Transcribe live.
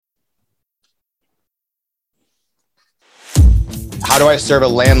How do I serve a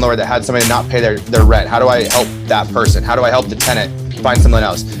landlord that had somebody not pay their rent? How do I help that person? How do I help the tenant find something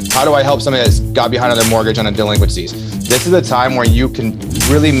else? How do I help somebody that's got behind on their mortgage on a delinquencies? This is the time where you can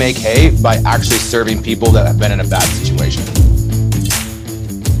really make hay by actually serving people that have been in a bad situation.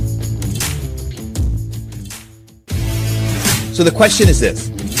 So the question is this: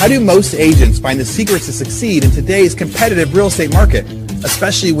 how do most agents find the secrets to succeed in today's competitive real estate market,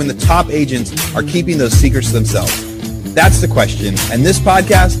 especially when the top agents are keeping those secrets to themselves? That's the question, and this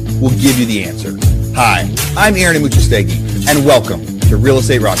podcast will give you the answer. Hi, I'm Aaron Amuchastegui, and welcome to Real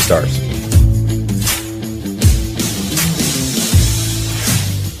Estate Rockstars.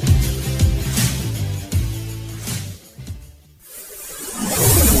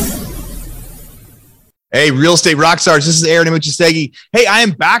 Hey, Real Estate Rockstars, this is Aaron Amuchastegui. Hey, I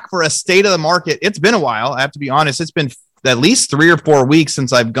am back for a state of the market. It's been a while, I have to be honest. It's been at least 3 or 4 weeks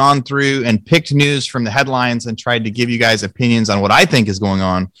since I've gone through and picked news from the headlines and tried to give you guys opinions on what I think is going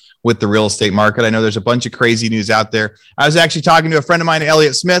on with the real estate market. I know there's a bunch of crazy news out there. I was actually talking to a friend of mine,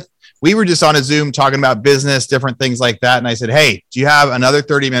 Elliot Smith. We were just on a Zoom talking about business, different things like that. And I said, hey, do you have another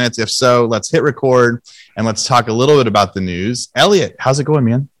 30 minutes? If so, let's hit record and let's talk a little bit about the news. Elliot, how's it going,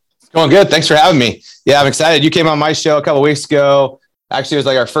 man? It's going good. Thanks for having me. Yeah, I'm excited. You came on my show a couple of weeks ago. Actually, it was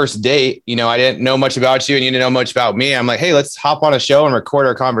like our first date. You know, I didn't know much about you and you didn't know much about me. I'm like, hey, let's hop on a show and record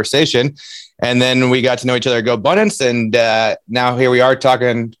our conversation. And then we got to know each other, go abundance. And now here we are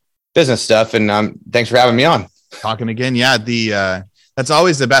talking business stuff. And thanks for having me on. Talking again. Yeah. That's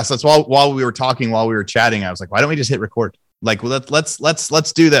always the best. That's while we were talking, while we were chatting, I was like, why don't we just hit record? Like, well,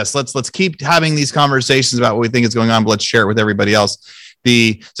 let's do this. Let's keep having these conversations about what we think is going on, but let's share it with everybody else.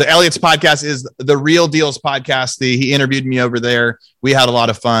 So Elliot's podcast is the Real Deals podcast. He interviewed me over there. We had a lot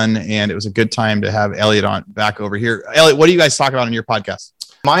of fun and it was a good time to have Elliot on back over here. Elliot, what do you guys talk about on your podcast?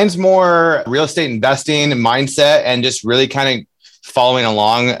 Mine's more real estate investing mindset and just really kind of following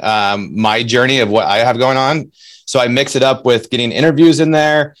along my journey of what I have going on. So I mix it up with getting interviews in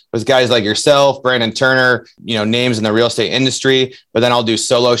there with guys like yourself, Brandon Turner, names in the real estate industry, but then I'll do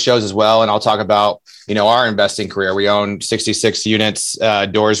solo shows as well. And I'll talk about, our investing career. We own 66 units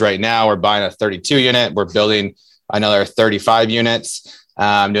doors right now. We're buying a 32 unit. We're building another 35 units.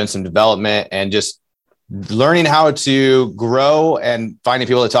 I'm doing some development and just learning how to grow and finding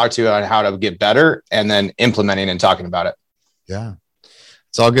people to talk to on how to get better and then implementing and talking about it. Yeah.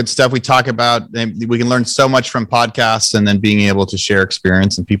 It's all good stuff we talk about. And we can learn so much from podcasts and then being able to share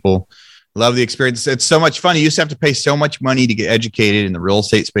experience, and people love the experience. It's so much fun. You used to have to pay so much money to get educated in the real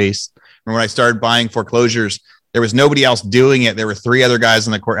estate space. And when I started buying foreclosures, there was nobody else doing it. There were 3 other guys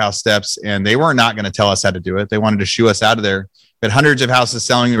on the courthouse steps and they were not going to tell us how to do it. They wanted to shoo us out of there. We had hundreds of houses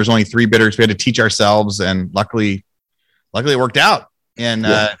selling. There was only 3 bidders. We had to teach ourselves. And luckily it worked out and,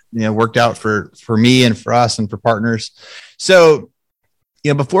 worked out for me and for us and for partners. So,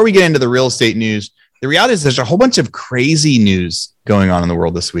 before we get into the real estate news, the reality is there's a whole bunch of crazy news going on in the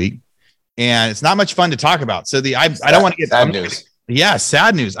world this week, and it's not much fun to talk about. So I don't want to get sad news. Yeah,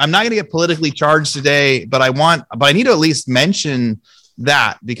 sad news. I'm not going to get politically charged today, but I need to at least mention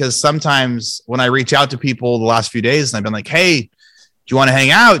that, because sometimes when I reach out to people the last few days and I've been like, hey, do you want to hang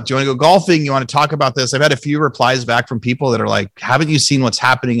out? Do you want to go golfing? You want to talk about this? I've had a few replies back from people that are like, haven't you seen what's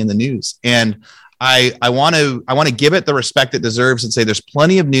happening in the news? And I want to give it the respect it deserves and say there's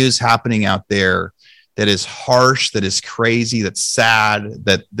plenty of news happening out there that is harsh, that is crazy, that's sad,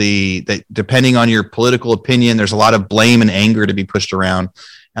 that depending on your political opinion, there's a lot of blame and anger to be pushed around.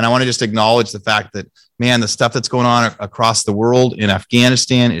 And I want to just acknowledge the fact that, man, the stuff that's going on across the world in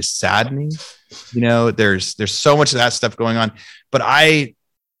Afghanistan is saddening. There's so much of that stuff going on, but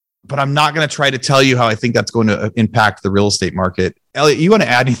I'm not going to try to tell you how I think that's going to impact the real estate market. Elliot, you want to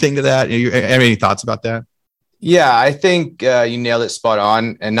add anything to that? You have any thoughts about that? Yeah, I think you nailed it spot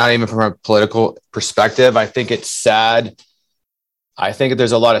on, and not even from a political perspective. I think it's sad. I think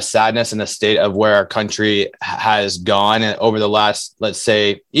there's a lot of sadness in the state of where our country has gone over the last, let's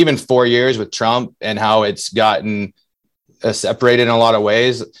say, even 4 years with Trump and how it's gotten separated in a lot of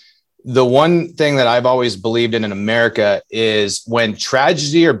ways. The one thing that I've always believed in America is when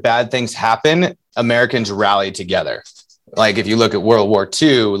tragedy or bad things happen, Americans rally together. Like if you look at World War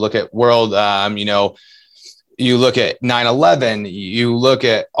II, look at you look at 9/11, you look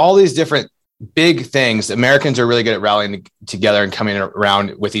at all these different big things. Americans are really good at rallying together and coming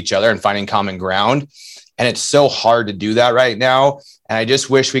around with each other and finding common ground. And it's so hard to do that right now. And I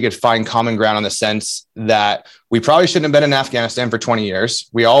just wish we could find common ground on the sense that we probably shouldn't have been in Afghanistan for 20 years.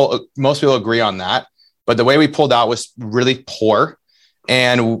 Most people agree on that. But the way we pulled out was really poor.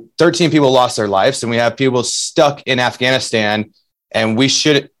 And 13 people lost their lives. And we have people stuck in Afghanistan. And we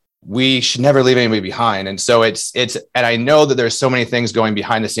should we should never leave anybody behind. And so it's, and I know that there's so many things going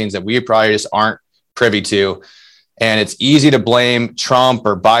behind the scenes that we probably just aren't privy to. And it's easy to blame Trump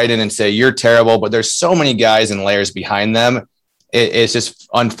or Biden and say, you're terrible, but there's so many guys and layers behind them. It's just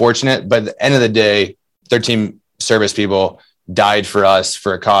unfortunate. But at the end of the day, 13 service people died for us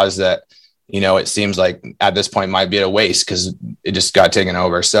for a cause that, it seems like at this point might be at a waste because it just got taken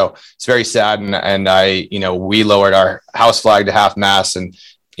over. So it's very sad. And we lowered our house flag to half mast, and,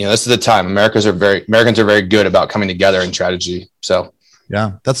 this is the time. Americans are very good about coming together in strategy. So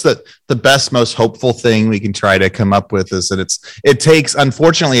yeah, that's the best, most hopeful thing we can try to come up with is that it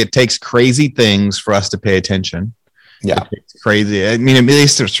takes crazy things for us to pay attention. Yeah. It's crazy. I mean, at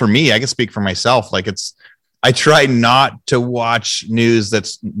least for me, I can speak for myself. Like I try not to watch news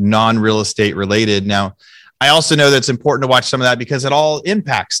that's non-real estate related. Now, I also know that it's important to watch some of that because it all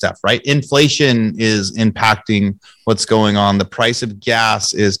impacts stuff, right? Inflation is impacting what's going on. The price of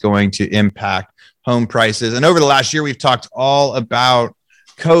gas is going to impact home prices. And over the last year, we've talked all about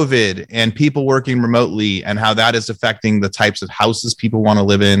COVID and people working remotely and how that is affecting the types of houses people want to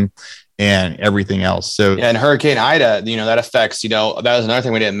live in and everything else. So yeah, and Hurricane Ida, that affects, that was another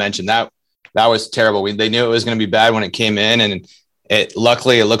thing we didn't mention. That was terrible. They knew it was going to be bad when it came in, and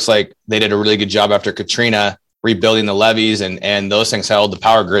luckily it looks like they did a really good job after Katrina rebuilding the levees and those things held. The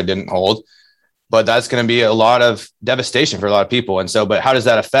power grid didn't hold, but that's going to be a lot of devastation for a lot of people. And so, but how does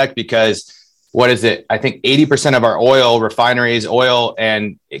that affect? Because what is it? I think 80% of our refineries,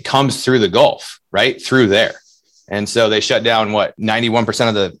 and it comes through the Gulf, right through there. And so they shut down 91%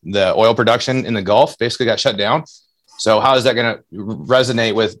 of the oil production in the Gulf basically got shut down. So how is that going to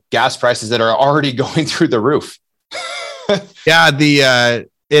resonate with gas prices that are already going through the roof? Yeah,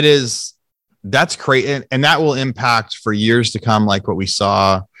 that's crazy. And that will impact for years to come, like what we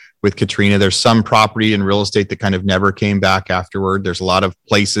saw with Katrina. There's some property and real estate that kind of never came back afterward. There's a lot of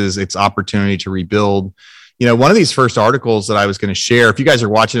places it's opportunity to rebuild. One of these first articles that I was going to share, if you guys are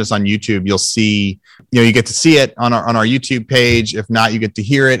watching this on YouTube, you'll see, you get to see it on our YouTube page. If not, you get to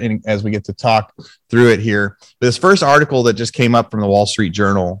hear it. And as we get to talk through it here, but this first article that just came up from the Wall Street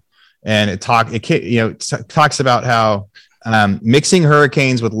Journal, and it talks about how mixing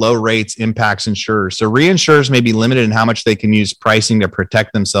hurricanes with low rates impacts insurers. So reinsurers may be limited in how much they can use pricing to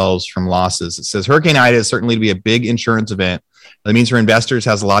protect themselves from losses. It says Hurricane Ida is certainly to be a big insurance event. That means for investors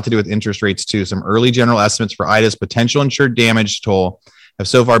has a lot to do with interest rates too. Some early general estimates for Ida's potential insured damage toll have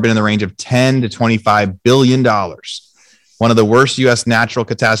so far been in the range of $10 to $25 billion. One of the worst U.S. natural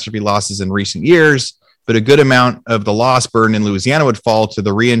catastrophe losses in recent years, but a good amount of the loss burden in Louisiana would fall to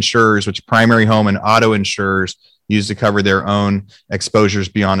the reinsurers, which primary home and auto insurers use to cover their own exposures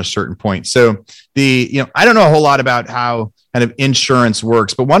beyond a certain point. So I don't know a whole lot about how kind of insurance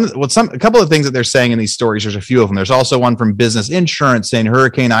works, but a couple of things that they're saying in these stories, there's a few of them. There's also one from Business Insurance saying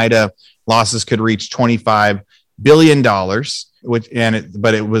Hurricane Ida losses could reach $25 billion,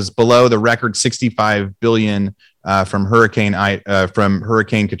 but it was below the record $65 billion from Hurricane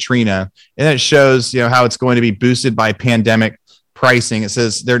Katrina. And it shows, how it's going to be boosted by pandemic pricing. It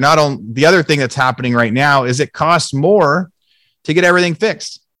says the other thing that's happening right now is it costs more to get everything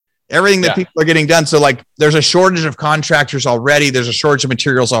fixed. Everything that people are getting done. So there's a shortage of contractors already. There's a shortage of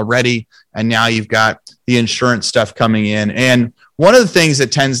materials already. And now you've got the insurance stuff coming in. And one of the things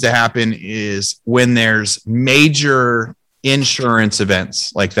that tends to happen is when there's major insurance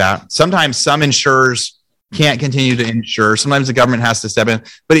events like that, sometimes some insurers can't continue to insure. Sometimes the government has to step in,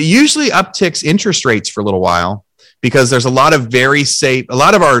 but it usually upticks interest rates for a little while because there's a lot of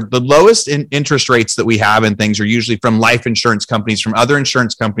the lowest interest rates that we have and things are usually from life insurance companies, from other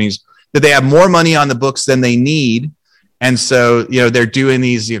insurance companies that they have more money on the books than they need. And so, they're doing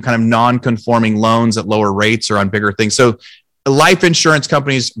these kind of non-conforming loans at lower rates or on bigger things. So life insurance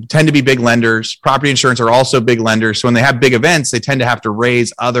companies tend to be big lenders. Property insurance are also big lenders. So when they have big events, they tend to have to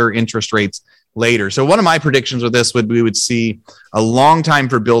raise other interest rates later. So one of my predictions with this we would see a long time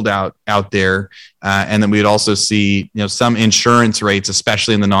for build out there. And then we would also see, some insurance rates,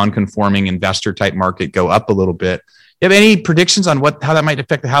 especially in the non-conforming investor type market, go up a little bit. Do you have any predictions on how that might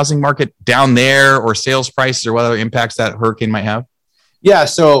affect the housing market down there or sales prices or what other impacts that hurricane might have? Yeah.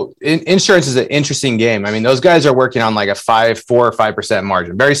 So insurance is an interesting game. I mean, those guys are working on like a 4 or 5%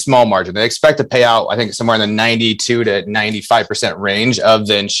 margin, very small margin. They expect to pay out, I think, somewhere in the 92 to 95% range of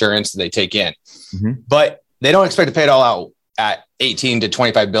the insurance that they take in. Mm-hmm. But they don't expect to pay it all out at $18 to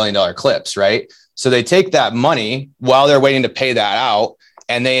 $25 billion clips, right? So they take that money while they're waiting to pay that out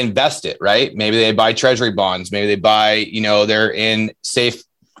and they invest it, right? Maybe they buy treasury bonds. Maybe they buy, they're in safe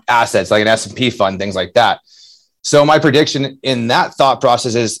assets like an S&P fund, things like that. So my prediction in that thought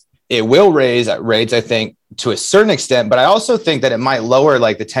process is it will raise rates, I think, to a certain extent, but I also think that it might lower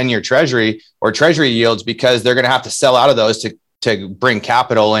like the 10-year treasury or treasury yields, because they're going to have to sell out of those to bring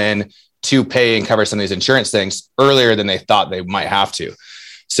capital in to pay and cover some of these insurance things earlier than they thought they might have to.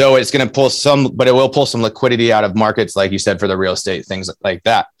 So it's going to pull some, but it will pull some liquidity out of markets, like you said, for the real estate, things like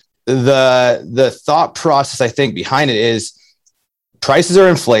that. The thought process, I think, behind it is prices are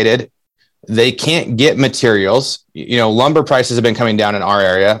inflated. They can't get materials. Lumber prices have been coming down in our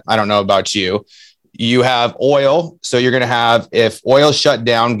area. I don't know about you. You have oil. So you're going to have, if oil shut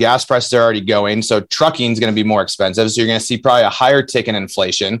down, gas prices are already going. So trucking is going to be more expensive. So you're going to see probably a higher ticket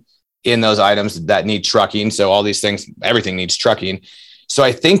inflation in those items that need trucking. So all these things, everything needs trucking. So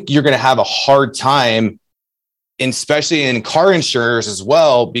I think you're going to have a hard time, especially in car insurers as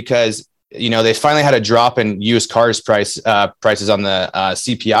well, because they finally had a drop in used cars prices on the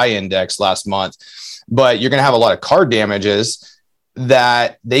CPI index last month, but you're going to have a lot of car damages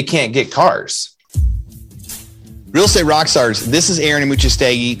that they can't get cars. Real Estate Rockstars, this is Aaron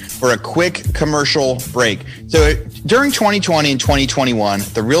Amuchastegui for a quick commercial break. So during 2020 and 2021,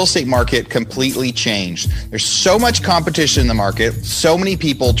 the real estate market completely changed. There's so much competition in the market, so many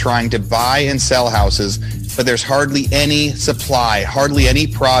people trying to buy and sell houses, but there's hardly any supply, hardly any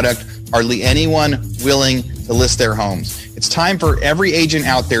product, hardly anyone willing to list their homes. It's time for every agent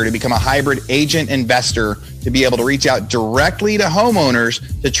out there to become a hybrid agent investor, to be able to reach out directly to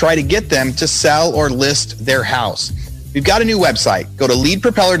homeowners to try to get them to sell or list their house. We've got a new website. Go to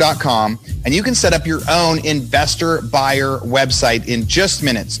leadpropeller.com and you can set up your own investor buyer website in just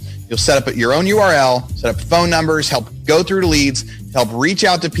minutes. You'll set up your own URL, set up phone numbers, help go through to leads, help reach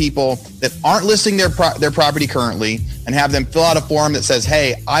out to people that aren't listing their property currently, and have them fill out a form that says,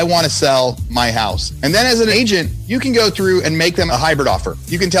 hey, I want to sell my house. And then as an agent, you can go through and make them a hybrid offer.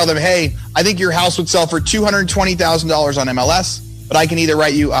 You can tell them, hey, I think your house would sell for $220,000 on MLS, but I can either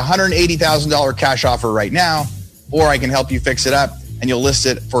write you a $180,000 cash offer right now, or I can help you fix it up and you'll list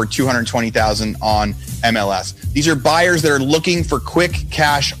it for $220,000 on MLS. These are buyers that are looking for quick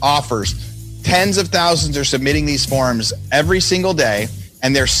cash offers. Tens of thousands are submitting these forms every single day,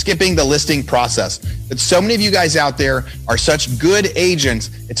 and they're skipping the listing process. But so many of you guys out there are such good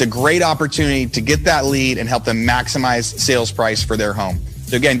agents, it's a great opportunity to get that lead and help them maximize sales price for their home.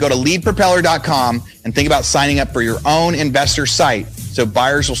 So again, go to leadpropeller.com and think about signing up for your own investor site, so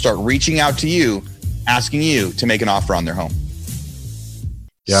buyers will start reaching out to you, asking you to make an offer on their home.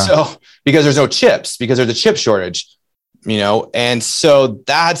 Yeah. So because there's no chips, because there's a chip shortage, and so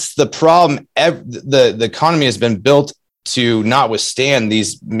that's the problem. The economy has been built to not withstand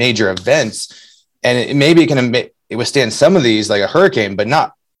these major events, and maybe it can withstand some of these, like a hurricane, but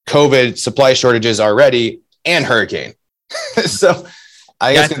not COVID, supply shortages already, and hurricane. So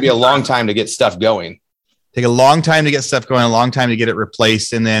I guess it's going to be a long time to get stuff going. Take a long time to get stuff going, a long time to get it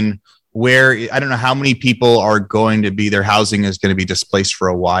replaced, and then I don't know how many people are going to be, their housing is going to be displaced for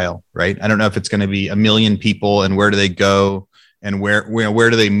a while, right? I don't know if it's going to be 1 million people, and where do they go, and where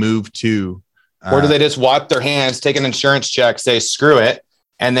do they move to? Or do they just wipe their hands, take an insurance check, say, screw it,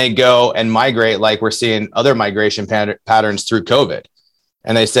 and they go and migrate like we're seeing other migration patterns through COVID.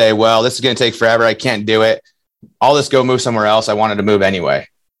 And they say, well, this is going to take forever. I can't do it. I'll just go move somewhere else. I wanted to move anyway.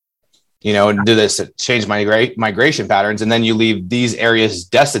 And do this, change my migration patterns. And then you leave these areas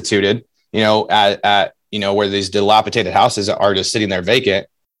destituted, at where these dilapidated houses are just sitting there vacant,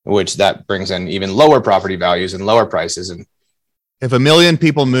 which that brings in even lower property values and lower prices. And if 1 million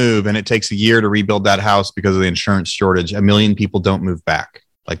people move and it takes a year to rebuild that house because of the insurance shortage, 1 million people don't move back.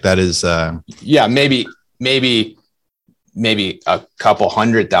 Like that is, maybe a couple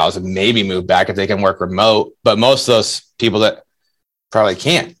 100,000 maybe move back if they can work remote, but most of those people that probably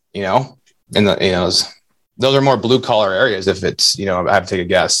can't, and those are more blue collar areas. If it's, I have to take a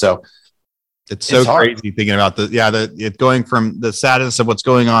guess. So it's so crazy thinking about it going from the sadness of what's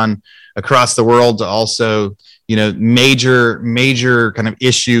going on across the world to also, major kind of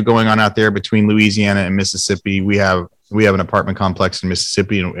issue going on out there between Louisiana and Mississippi. We have an apartment complex in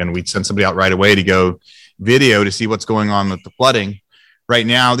Mississippi, and we'd send somebody out right away to go video to see what's going on with the flooding right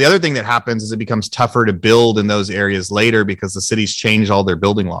now. The other thing that happens is it becomes tougher to build in those areas later because the cities change all their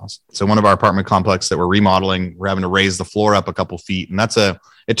building laws. So one of our apartment complexes that we're remodeling, we're having to raise the floor up a couple feet, and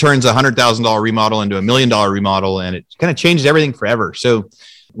it turns a $100,000 remodel into $1 million remodel, and it kind of changes everything forever. So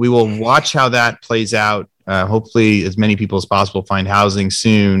we will watch how that plays out. Hopefully as many people as possible find housing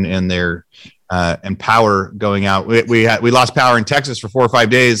soon, and and power going out. We lost power in Texas for 4 or 5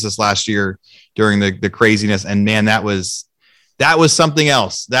 days this last year during the craziness. And man, that was something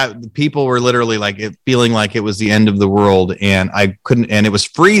else. That people were literally feeling like it was the end of the world, and and it was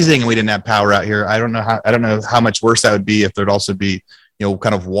freezing and we didn't have power out here. I don't know how much worse that would be if there'd also be,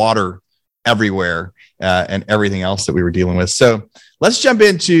 kind of water everywhere and everything else that we were dealing with. So let's jump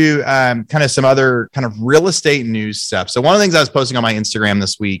into kind of some other kind of real estate news stuff. So one of the things I was posting on my Instagram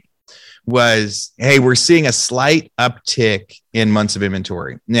this week was, hey, we're seeing a slight uptick in months of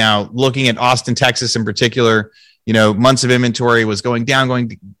inventory. Now, looking at Austin, Texas in particular, months of inventory was going down.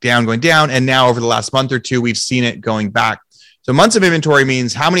 And now over the last month or two, we've seen it going back. So months of inventory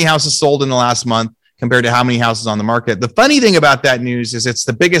means how many houses sold in the last month compared to how many houses on the market. The funny thing about that news is it's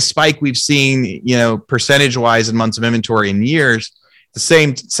the biggest spike we've seen, percentage wise in months of inventory in years. At the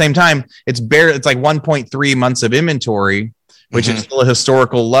same time, it's like 1.3 months of inventory, which is still a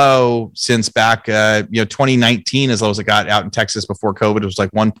historical low since back, 2019, as low as it got out in Texas before COVID, it was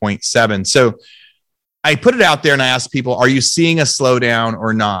like 1.7. So I put it out there and I asked people, are you seeing a slowdown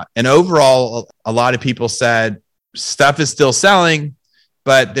or not? And overall, a lot of people said stuff is still selling,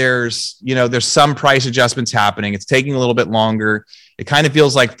 but there's some price adjustments happening. It's taking a little bit longer. It kind of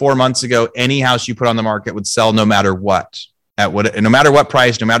feels like 4 months ago, any house you put on the market would sell no matter what, no matter what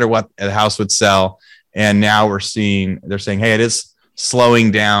price, no matter what the house would sell. And now they're saying, hey, it is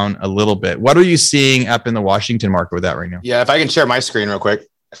slowing down a little bit. What are you seeing up in the Washington market with that right now? Yeah, if I can share my screen real quick.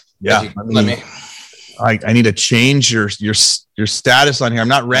 Yeah, let me. I need to change your status on here. I'm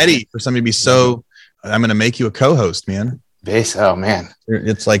not ready for somebody to be so. I'm going to make you a co-host, man. Oh man,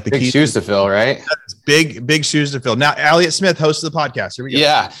 it's like the big shoes to fill, right? Big shoes to fill. Now, Elliott Smith, host of the podcast. Here we go.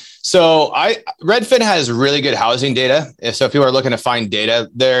 Yeah. So Redfin has really good housing data. So if people are looking to find data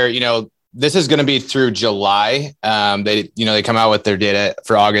there, this is going to be through July. They come out with their data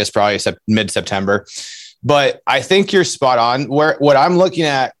for August, probably mid-September. But I think you're spot on. What I'm looking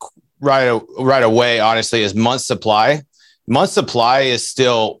at right away, honestly, is month supply. Month supply is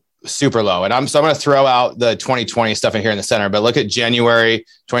still super low. And I'm going to throw out the 2020 stuff in here in the center, but look at January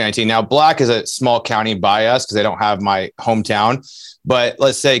 2019. Now, Black is a small county by us because they don't have my hometown. But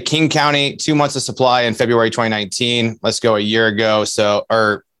let's say King County, 2 months of supply in February 2019. Let's go a year ago.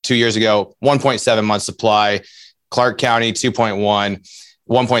 2 years ago, 1.7 months supply. Clark County, 2.1,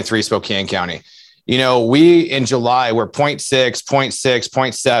 1.3 Spokane County. We in July, we're 0.6,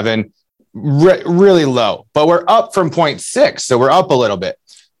 0.6, 0.7, really low, but we're up from 0.6. So we're up a little bit.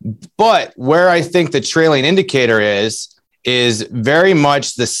 But where I think the trailing indicator is very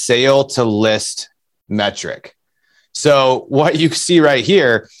much the sale to list metric. So what you see right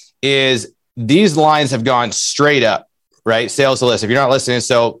here is these lines have gone straight up. Right? Sales to list. If you're not listening.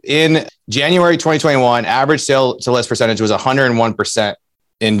 So in January 2021, average sale to list percentage was 101%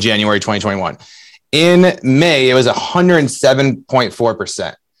 in January 2021. In May, it was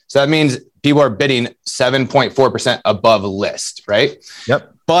 107.4%. So that means people are bidding 7.4% above list, right?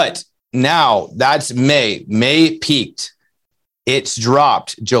 Yep. But now that's May. May peaked. It's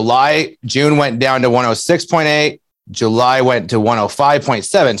dropped. June went down to 106.8. July went to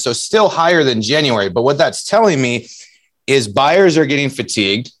 105.7. So still higher than January. But what that's telling me is buyers are getting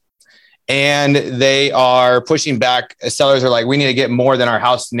fatigued and they are pushing back. Sellers are like, we need to get more than our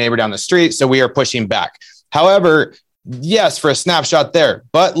house neighbor down the street. So we are pushing back. However, yes, for a snapshot there,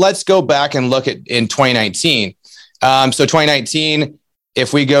 but let's go back and look at in 2019. So 2019,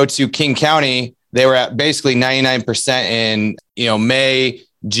 if we go to King County, they were at basically 99% in, May,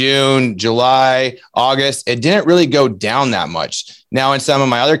 June, July, August. It didn't really go down that much. Now, in some of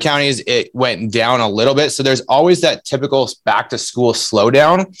my other counties, it went down a little bit. So there's always that typical back to school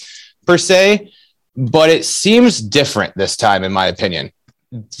slowdown per se, but it seems different this time, in my opinion.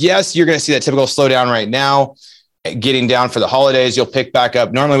 Yes, you're going to see that typical slowdown right now, getting down for the holidays. You'll pick back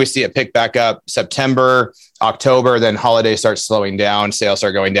up. Normally we see it pick back up September, October, then holidays start slowing down, sales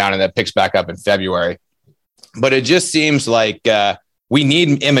start going down, and then picks back up in February. But it just seems like we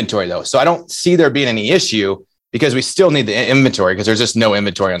need inventory though. So I don't see there being any issue because we still need the inventory because there's just no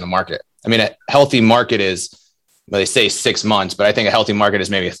inventory on the market. I mean, a healthy market is, well, they say 6 months, but I think a healthy market is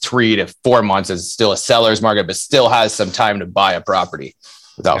maybe 3 to 4 months. Is still a seller's market, but still has some time to buy a property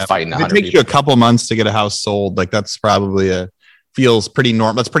without fighting. It takes you a couple months to get a house sold. Like that's probably feels pretty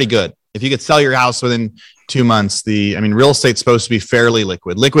normal. That's pretty good. If you could sell your house within 2 months, real estate's supposed to be fairly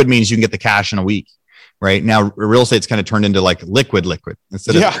liquid. Liquid means you can get the cash in a week. Right now, real estate's kind of turned into like liquid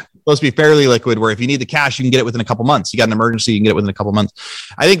instead of supposed to be fairly liquid, where if you need the cash, you can get it within a couple months. You got an emergency, you can get it within a couple months.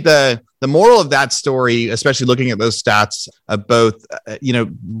 I think the moral of that story, especially looking at those stats of both,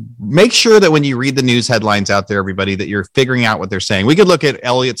 make sure that when you read the news headlines out there, everybody, that you're figuring out what they're saying. We could look at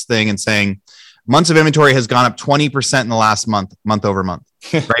Elliott's thing and saying months of inventory has gone up 20% in the last month over month.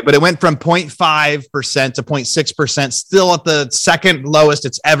 Right. But it went from 0.5% to 0.6%, still at the second lowest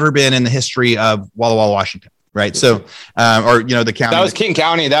it's ever been in the history of Walla Walla, Washington. Right. So, the county. That was King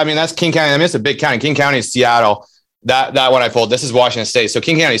County. That's King County. It's a big county. King County is Seattle. That one I pulled. This is Washington State. So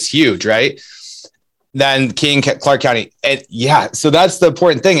King County is huge, right? Then Clark County. And yeah. So that's the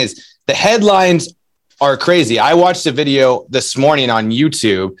important thing is the headlines are crazy. I watched a video this morning on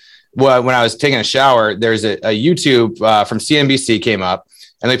YouTube when I was taking a shower. There's a YouTube from CNBC came up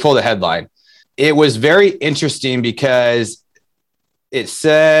and they pulled a headline. It was very interesting because it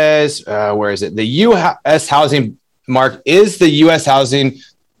says, where is it? The U.S. housing market is the U.S. housing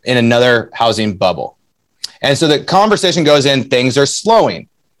in another housing bubble. And so the conversation goes in, things are slowing.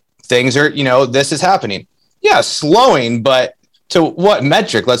 Things are, this is happening. Yeah, slowing, but to what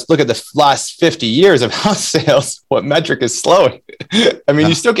metric? Let's look at the last 50 years of house sales. What metric is slowing? I mean,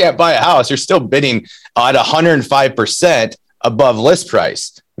 you still can't buy a house. You're still bidding at 105% above list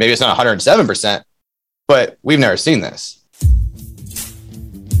price. Maybe it's not 107%, but we've never seen this.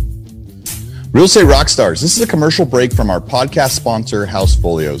 Real Estate Rockstars. This is a commercial break from our podcast sponsor,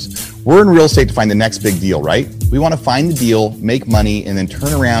 Housefolios. We're in real estate to find the next big deal, right? We want to find the deal, make money, and then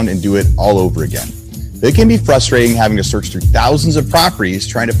turn around and do it all over again. It can be frustrating having to search through thousands of properties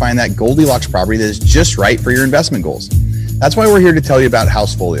trying to find that Goldilocks property that is just right for your investment goals. That's why we're here to tell you about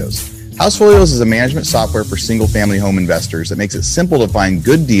Housefolios. Housefolios is a management software for single-family home investors that makes it simple to find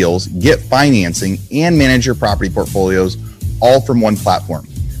good deals, get financing, and manage your property portfolios all from one platform.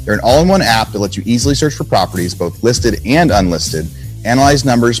 They're an all-in-one app that lets you easily search for properties, both listed and unlisted, analyze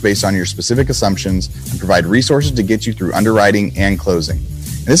numbers based on your specific assumptions, and provide resources to get you through underwriting and closing.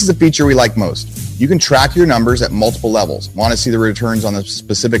 And this is the feature we like most. You can track your numbers at multiple levels. Want to see the returns on the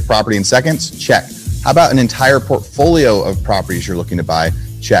specific property in seconds? Check. How about an entire portfolio of properties you're looking to buy?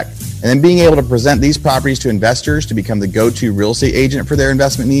 Check. And then being able to present these properties to investors to become the go-to real estate agent for their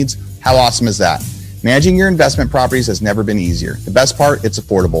investment needs? How awesome is that? Managing your investment properties has never been easier. The best part, it's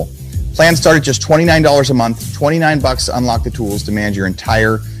affordable. Plans start at just $29 a month, $29 to unlock the tools to manage your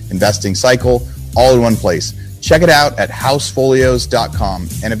entire investing cycle, all in one place. Check it out at housefolios.com.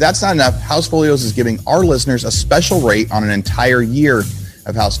 And if that's not enough, Housefolios is giving our listeners a special rate on an entire year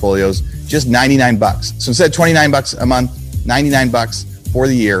of Housefolios, just $99. So instead of $29 a month, $99 for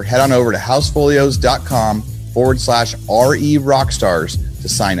the year, head on over to housefolios.com/RE Rockstars to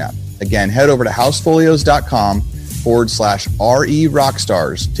sign up. Again, head over to housefolios.com/RE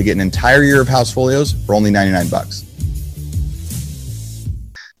Rockstars to get an entire year of Housefolios for only $99.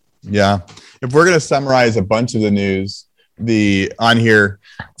 Yeah. If we're going to summarize a bunch of the news on here,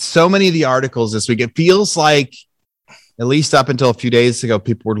 so many of the articles this week, it feels like, at least up until a few days ago,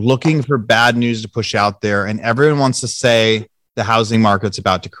 people were looking for bad news to push out there, and everyone wants to say the housing market's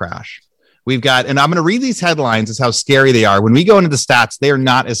about to crash. We've got, and I'm going to read these headlines as how scary they are. When we go into the stats, they are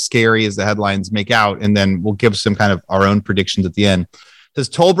not as scary as the headlines make out. And then we'll give some kind of our own predictions at the end. It says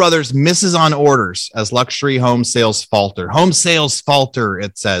Toll Brothers misses on orders as luxury home sales falter. Home sales falter,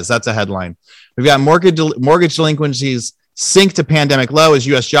 it says. That's a headline. We've got mortgage delinquencies sink to pandemic low as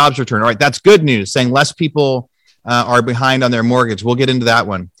U.S. jobs return. All right, that's good news, saying less people are behind on their mortgage. We'll get into that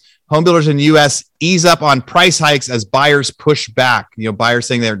one. Home builders in the U.S. ease up on price hikes as buyers push back. Buyers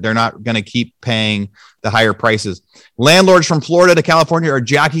saying they're not going to keep paying the higher prices. Landlords from Florida to California are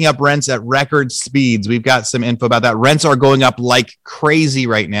jacking up rents at record speeds. We've got some info about that. Rents are going up like crazy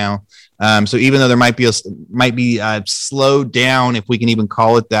right now. So even though there might be slowed down, if we can even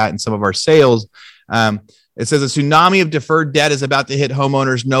call it that, in some of our sales, it says a tsunami of deferred debt is about to hit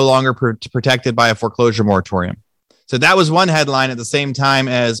homeowners no longer protected by a foreclosure moratorium. So that was one headline at the same time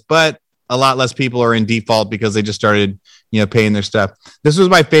but a lot less people are in default because they just started, paying their stuff. This was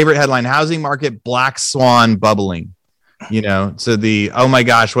my favorite headline: housing market black swan bubbling. So oh my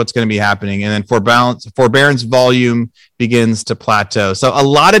gosh, what's going to be happening? And then forbearance volume begins to plateau. So a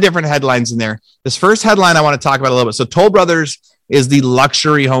lot of different headlines in there. This first headline I want to talk about a little bit. So Toll Brothers is the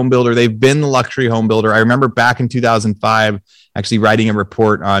luxury home builder. They've been the luxury home builder. I remember back in 2005, actually writing a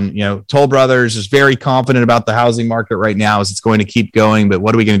report on, Toll Brothers is very confident about the housing market right now as it's going to keep going, but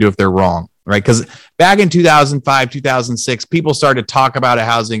what are we going to do if they're wrong, right? Because back in 2005, 2006, people started to talk about a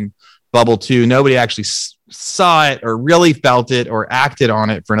housing bubble too. Nobody actually saw it or really felt it or acted on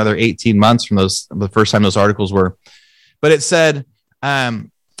it for another 18 months from the first time those articles were. But it said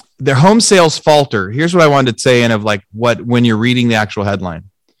their home sales falter. Here's what I wanted to say when you're reading the actual headline.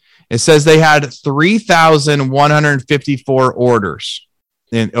 It says they had 3,154 orders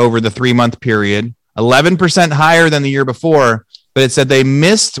over the 3-month period, 11% higher than the year before. But it said they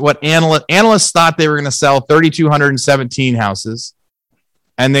missed what analysts thought they were going to sell 3,217 houses,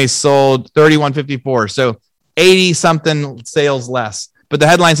 and they sold 3,154. So 80 something sales less. But the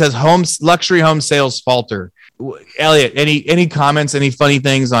headline says luxury home sales falter. Elliot, any comments, any funny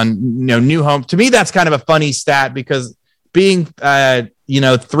things on new home? To me, that's kind of a funny stat because being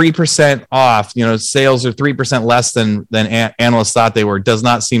 3% off, sales are 3% less than analysts thought they were, does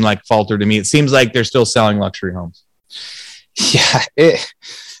not seem like falter to me. It seems like they're still selling luxury homes. Yeah.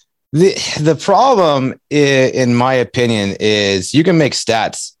 The problem, in my opinion, is you can make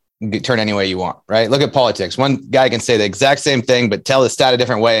stats turn any way you want, right? Look at politics. One guy can say the exact same thing, but tell the stat a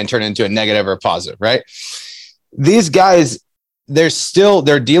different way and turn it into a negative or a positive, right? These guys, they're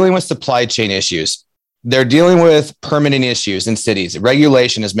dealing with supply chain issues. They're dealing with permitting issues in cities.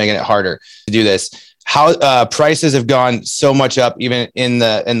 Regulation is making it harder to do this. How prices have gone so much up, even in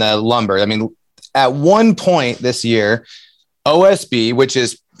the lumber. I mean, at one point this year, OSB, which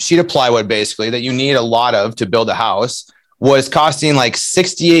is sheet of plywood, basically, that you need a lot of to build a house, was costing like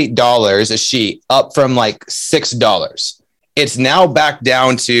 $68 a sheet, up from like $6. It's now back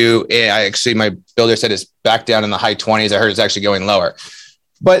down to, my builder said it's back down in the high 20s. I heard it's actually going lower.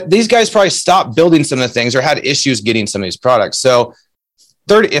 But these guys probably stopped building some of the things or had issues getting some of these products. So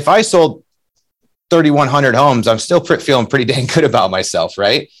if I sold 3,100 homes, I'm still feeling pretty dang good about myself,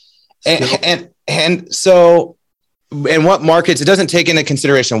 right? And what markets, it doesn't take into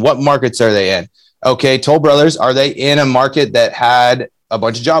consideration what markets are they in. Okay, Toll Brothers, are they in a market that had a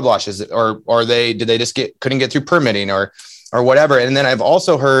bunch of job losses, or did they just couldn't get through permitting or whatever? And then I've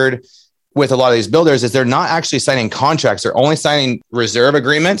also heard with a lot of these builders is they're not actually signing contracts. They're only signing reserve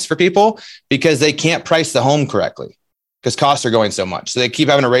agreements for people because they can't price the home correctly because costs are going so much. So they keep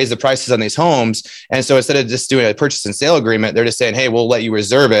having to raise the prices on these homes. And so instead of just doing a purchase and sale agreement, they're just saying, hey, we'll let you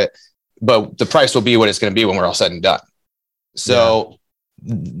reserve it, but the price will be what it's going to be when we're all said and done. So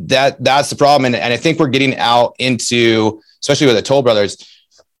that's the problem. And I think we're getting out into, especially with the Toll Brothers,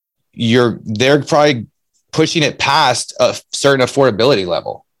 they're probably pushing it past a certain affordability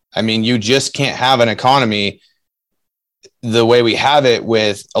level. I mean, you just can't have an economy the way we have it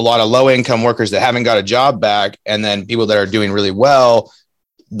with a lot of low income workers that haven't got a job back. And then people that are doing really well,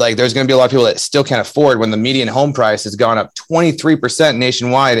 like there's going to be a lot of people that still can't afford when the median home price has gone up 23%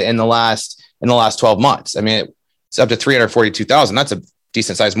 nationwide in the last 12 months. I mean, it's up to $342,000. That's a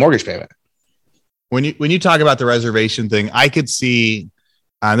decent sized mortgage payment. When you talk about the reservation thing, I could see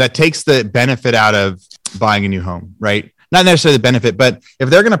that takes the benefit out of buying a new home, right? Not necessarily the benefit, but if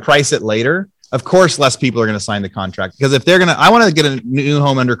they're going to price it later, of course, less people are going to sign the contract, because if I want to get a new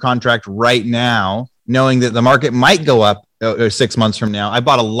home under contract right now, knowing that the market might go up 6 months from now. I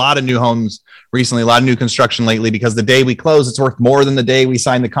bought a lot of new homes recently, a lot of new construction lately, because the day we close, it's worth more than the day we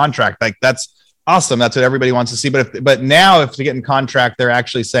sign the contract. Like that's awesome. That's what everybody wants to see. But now if to get in contract, they're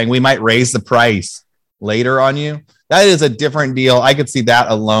actually saying we might raise the price later on you. That is a different deal. I could see that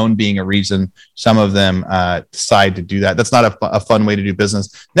alone being a reason some of them decide to do that. That's not a fun way to do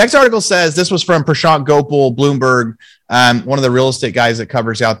business. Next article says, this was from Prashant Gopal, Bloomberg, one of the real estate guys that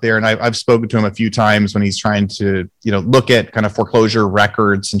covers out there. And I've spoken to him a few times when he's trying to, look at kind of foreclosure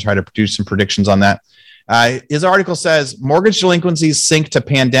records and try to produce some predictions on that. His article says, mortgage delinquencies sink to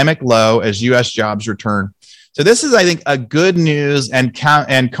pandemic low as U.S. jobs return. So this is, I think, a good news and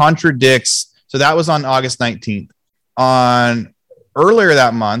contradicts. So that was on August 19th. On earlier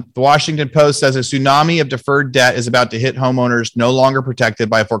that month, the Washington Post says a tsunami of deferred debt is about to hit homeowners no longer protected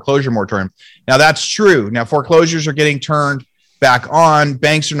by a foreclosure moratorium. Now, that's true. Now, foreclosures are getting turned back on.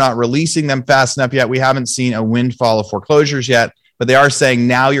 Banks are not releasing them fast enough yet. We haven't seen a windfall of foreclosures yet, but they are saying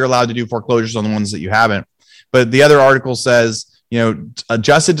now you're allowed to do foreclosures on the ones that you haven't. But the other article says,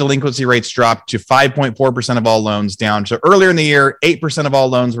 adjusted delinquency rates dropped to 5.4% of all loans, down. So earlier in the year, 8% of all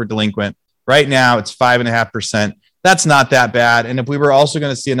loans were delinquent. Right now, it's 5.5%. That's not that bad. And if we were also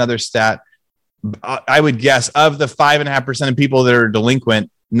going to see another stat, I would guess of the 5.5% of people that are delinquent,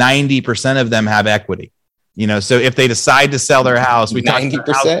 90% of them have equity. So if they decide to sell their house, we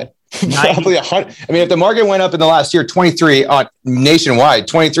 90%. Probably 100. I mean, if the market went up in the last year, 23 on nationwide,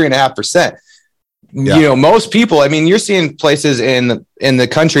 23.5%. Yeah. Most people, I mean, you're seeing places in the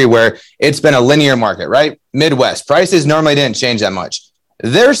country where it's been a linear market, right? Midwest prices normally didn't change that much.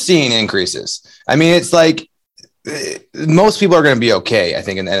 They're seeing increases. I mean, it's like most people are going to be okay, I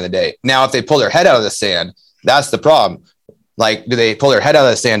think, in the end of the day. Now, if they pull their head out of the sand, that's the problem. Like, do they pull their head out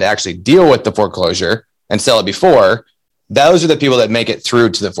of the sand to actually deal with the foreclosure and sell it before? Those are the people that make it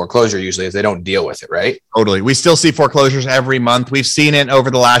through to the foreclosure usually, if they don't deal with it, right? Totally. We still see foreclosures every month. We've seen it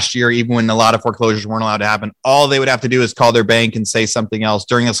over the last year, even when a lot of foreclosures weren't allowed to happen. All they would have to do is call their bank and say something else.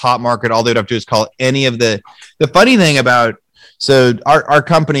 During this hot market, all they would have to do is call any of the funny thing about, so our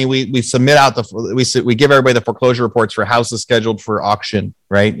company, we submit out we give everybody the foreclosure reports for houses scheduled for auction,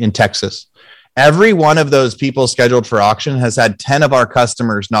 right, in Texas. Every one of those people scheduled for auction has had 10 of our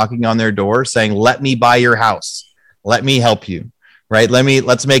customers knocking on their door saying, let me buy your house. Let me help you, right?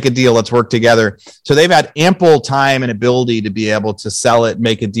 Let's make a deal. Let's work together. So they've had ample time and ability to be able to sell it,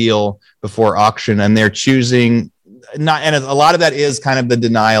 make a deal before auction. And they're choosing not, and a lot of that is kind of the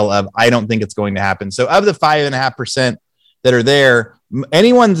denial of, I don't think it's going to happen. So of the 5.5% that are there,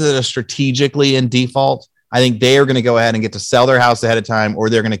 anyone that are strategically in default, I think they are going to go ahead and get to sell their house ahead of time, or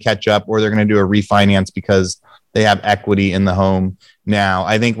they're going to catch up, or they're going to do a refinance because they have equity in the home now.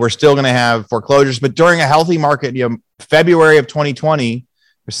 I think we're still going to have foreclosures, but during a healthy market, February of 2020,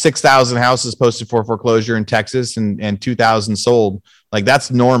 there's 6,000 houses posted for foreclosure in Texas and 2,000 sold. Like,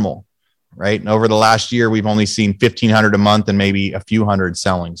 that's normal, right? And over the last year, we've only seen 1,500 a month and maybe a few hundred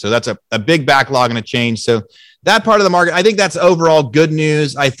selling. So that's a big backlog and a change. So that part of the market, I think that's overall good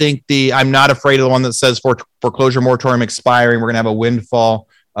news. I think I'm not afraid of the one that says foreclosure moratorium expiring. We're going to have a windfall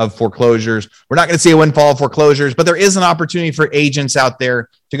of foreclosures. We're not going to see a windfall of foreclosures, but there is an opportunity for agents out there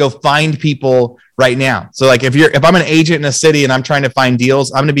to go find people right now. So like if I'm an agent in a city and I'm trying to find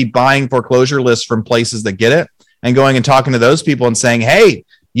deals, I'm going to be buying foreclosure lists from places that get it and going and talking to those people and saying, hey,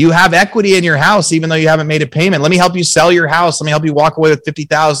 you have equity in your house, even though you haven't made a payment. Let me help you sell your house. Let me help you walk away with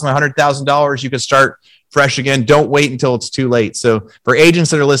 $50,000, $100,000. You can start fresh again. Don't wait until it's too late. So for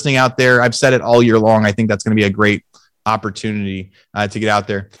agents that are listening out there, I've said it all year long, I think that's going to be a great opportunity to get out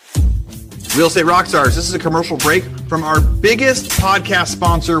there. Real Estate Rockstars, this is a commercial break from our biggest podcast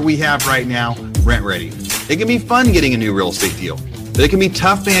sponsor we have right now, RentRedi. It can be fun getting a new real estate deal, but it can be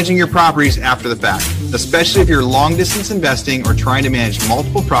tough managing your properties after the fact, especially if you're long distance investing or trying to manage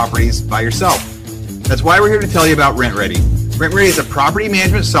multiple properties by yourself. That's why we're here to tell you about RentRedi. RentRedi is a property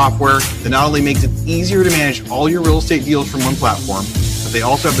management software that not only makes it easier to manage all your real estate deals from one platform, but they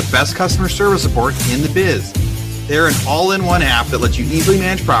also have the best customer service support in the biz. They're an all-in-one app that lets you easily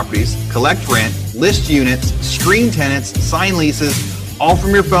manage properties, collect rent, list units, screen tenants, sign leases, all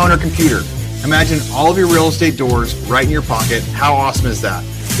from your phone or computer. Imagine all of your real estate doors right in your pocket. How awesome is that?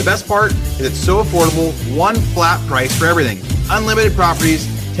 The best part is it's so affordable, one flat price for everything. Unlimited properties,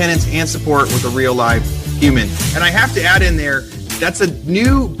 tenants, and support with a real live human. And I have to add in there, that's a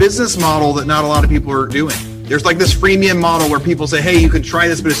new business model that not a lot of people are doing. There's like this freemium model where people say, hey, you can try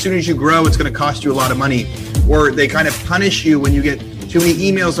this, but as soon as you grow, it's going to cost you a lot of money. Or they kind of punish you when you get too many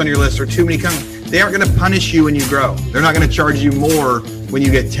emails on your list or too many They aren't going to punish you when you grow. They're not going to charge you more when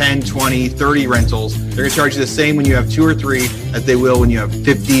you get 10, 20, 30 rentals. They're going to charge you the same when you have 2 or 3 as they will when you have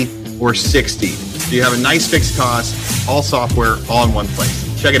 50 or 60. So you have a nice fixed cost, all software, all in one place.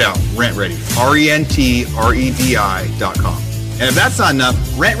 Check it out, RentRedi, RentRedi.com. And if that's not enough,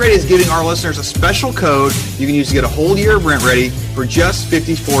 RentRedi is giving our listeners a special code you can use to get a whole year of RentRedi for just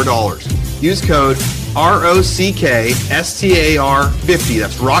 $54. Use code ROCKSTAR50.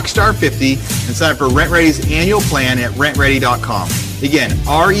 That's Rockstar50, and sign up for RentRedi's annual plan at RentRedi.com. Again,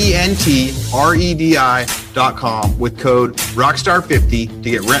 RentRedi.com with code Rockstar50 to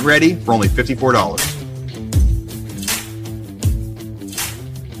get RentRedi for only $54.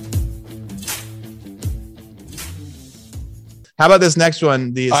 How about this next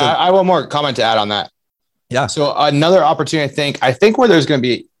one? I have one more comment to add on that. Yeah. So another opportunity, I think where there's going to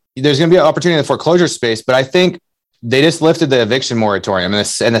be an opportunity in the foreclosure space, but I think they just lifted the eviction moratorium and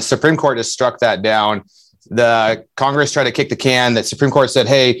the Supreme Court just struck that down. The Congress tried to kick the can. The Supreme Court said,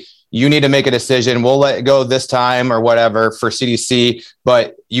 hey, you need to make a decision. We'll let it go this time or whatever for CDC,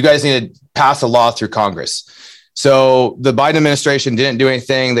 but you guys need to pass a law through Congress. So the Biden administration didn't do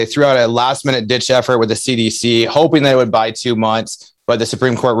anything. They threw out a last minute ditch effort with the CDC, hoping they would buy 2 months. But the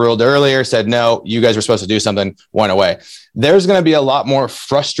Supreme Court ruled earlier, said, no, you guys were supposed to do something, went away. There's going to be a lot more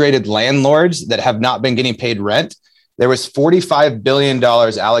frustrated landlords that have not been getting paid rent. There was $45 billion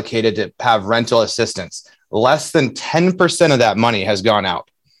allocated to have rental assistance. Less than 10% of that money has gone out.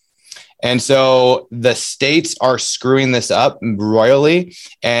 And so the states are screwing this up royally,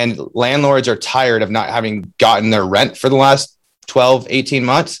 and landlords are tired of not having gotten their rent for the last 12, 18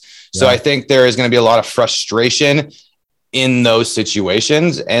 months. Yeah. So I think there is going to be a lot of frustration in those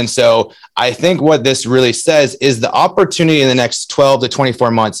situations. And so I think what this really says is the opportunity in the next 12 to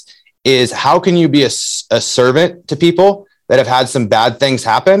 24 months is how can you be a servant to people that have had some bad things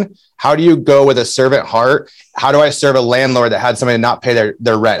happen? How do you go with a servant heart? How do I serve a landlord that had somebody not pay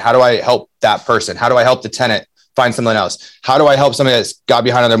their rent? How do I help that person? How do I help the tenant find something else? How do I help somebody that's got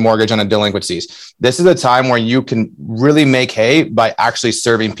behind on their mortgage on a delinquencies? This is a time where you can really make hay by actually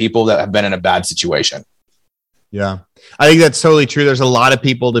serving people that have been in a bad situation. Yeah, I think that's totally true. There's a lot of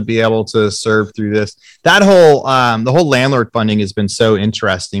people to be able to serve through this. That whole, the whole landlord funding has been so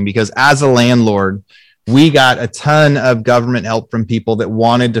interesting because as a landlord, we got a ton of government help from people that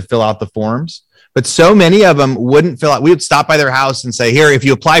wanted to fill out the forms, but so many of them wouldn't fill out. We would stop by their house and say, here, if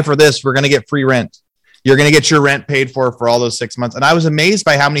you apply for this, we're going to get free rent. You're going to get your rent paid for all those 6 months. And I was amazed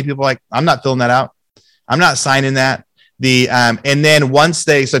by how many people like, I'm not filling that out. I'm not signing that. And then once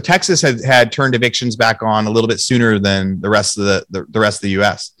so Texas had turned evictions back on a little bit sooner than the rest of the rest of the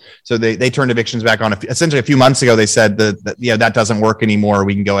US. So they turned evictions back on essentially a few months ago. They said that doesn't work anymore.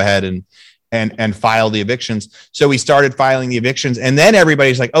 We can go ahead and file the evictions. So we started filing the evictions, and then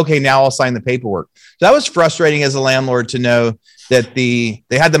everybody's like, okay, now I'll sign the paperwork. So that was frustrating as a landlord to know that they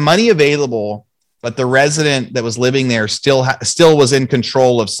had the money available, but the resident that was living there still was in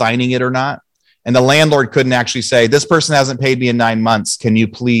control of signing it or not. And the landlord couldn't actually say, this person hasn't paid me in 9 months. Can you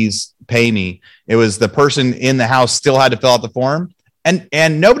please pay me? It was the person in the house still had to fill out the form. And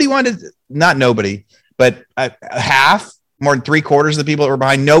nobody wanted, not nobody, but half, more than 3/4 of the people that were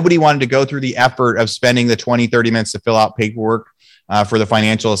behind, nobody wanted to go through the effort of spending the 20-30 minutes to fill out paperwork for the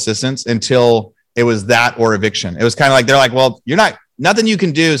financial assistance until it was that or eviction. It was kind of like, they're like, well, nothing you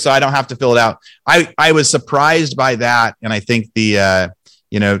can do, so I don't have to fill it out. I was surprised by that. And I think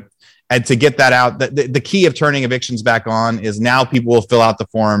and to get that out, the key of turning evictions back on is now people will fill out the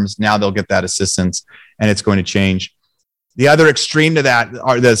forms. Now they'll get that assistance, and it's going to change. The other extreme to that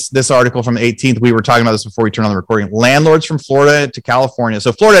are this article from the 18th. We were talking about this before we turned on the recording. Landlords from Florida to California.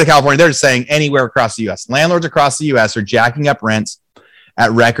 So Florida to California, they're just saying anywhere across the U.S. Landlords across the U.S. are jacking up rents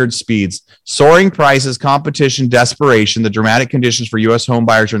at record speeds. Soaring prices, competition, desperation, the dramatic conditions for U.S. home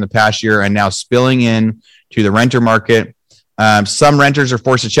buyers during the past year and now spilling in to the renter market. Some renters are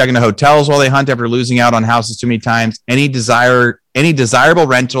forced to check into hotels while they hunt after losing out on houses too many times. Any desirable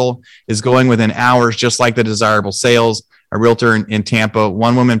rental is going within hours, just like the desirable sales. A realtor in Tampa,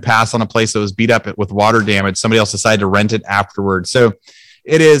 one woman passed on a place that was beat up with water damage. Somebody else decided to rent it afterwards. So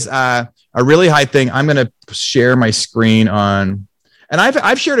it is a really high thing. I'm going to share my screen on, and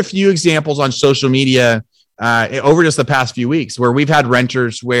I've shared a few examples on social media over just the past few weeks where we've had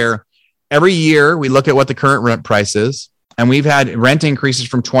renters where every year we look at what the current rent price is. And we've had rent increases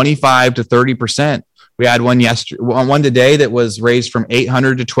from 25 to 30%. We had one today that was raised from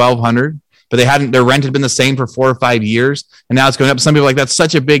 $800 to $1,200, but their rent had been the same for 4 or 5 years. And now it's going up. Some people are like, that's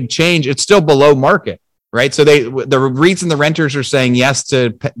such a big change. It's still below market, right? So the REITs and the renters are saying yes to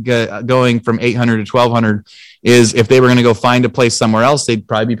going from $800 to $1,200 is if they were going to go find a place somewhere else, they'd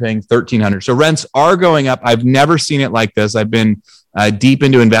probably be paying $1,300. So rents are going up. I've never seen it like this. I've been deep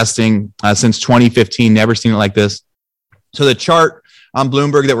into investing since 2015, never seen it like this. So the chart on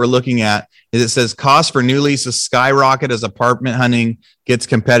Bloomberg that we're looking at is it says costs for new leases skyrocket as apartment hunting gets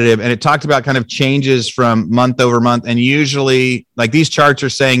competitive. And it talked about kind of changes from month over month. And usually, like these charts are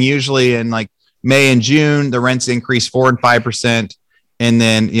saying, usually in like May and June, the rents increase 4 and 5%. And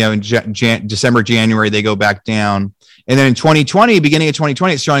then, in December, January, they go back down. And then in 2020, beginning of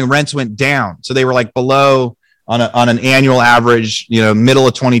 2020, it's showing rents went down. So they were like below on an annual average, middle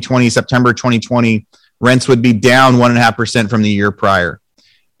of 2020, September 2020. Rents would be down 1.5% from the year prior.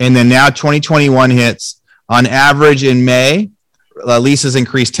 And then now 2021 hits. On average in May, leases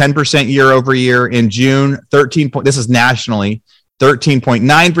increased 10% year over year. In June, this is nationally,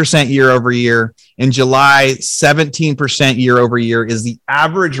 13.9% year over year. In July, 17% year over year is the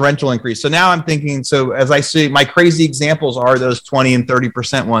average rental increase. So now I'm thinking, so as I see, my crazy examples are those 20 and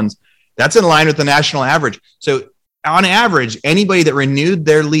 30% ones. That's in line with the national average. So on average, anybody that renewed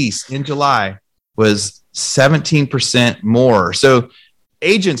their lease in July was 17% more. So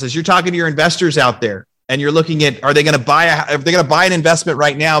agents, as you're talking to your investors out there and you're looking at, are they going to buy an investment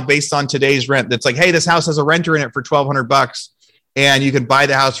right now based on today's rent? That's like, hey, this house has a renter in it for $1,200 and you can buy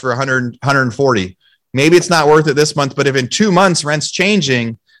the house for 140. Maybe it's not worth it this month, but if in 2 months rent's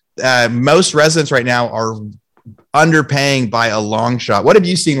changing, most residents right now are underpaying by a long shot. What have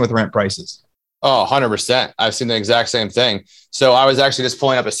you seen with rent prices? Oh, 100%. I've seen the exact same thing. So I was actually just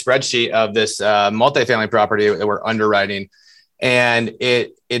pulling up a spreadsheet of this multifamily property that we're underwriting. And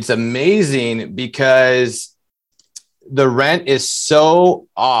it's amazing because the rent is so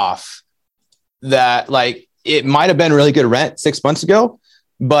off that like it might have been really good rent 6 months ago,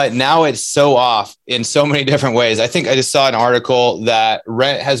 but now it's so off in so many different ways. I think I just saw an article that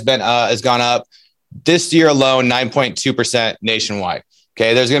rent has gone up this year alone, 9.2% nationwide.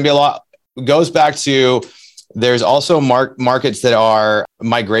 Okay. There's going to be a lot. Goes back to there's also markets that are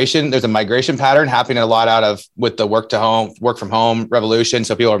migration. There's a migration pattern happening a lot with the work from home revolution.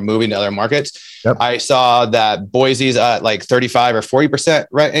 So people are moving to other markets. Yep. I saw that Boise's at like 35 or 40%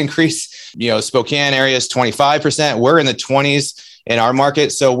 rent increase. Spokane area is 25%. We're in the 20s in our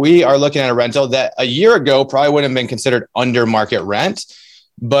market. So we are looking at a rental that a year ago probably wouldn't have been considered under market rent,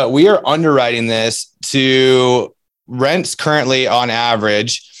 but we are underwriting this to rents currently on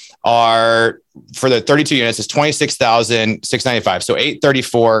average are for the 32 units is $26,695. So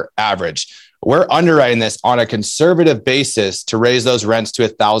 $834 average. We're underwriting this on a conservative basis to raise those rents to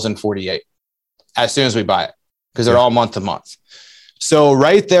 1,048 as soon as we buy it, because they're all month to month. So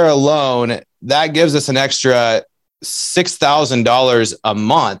right there alone, that gives us an extra $6,000 a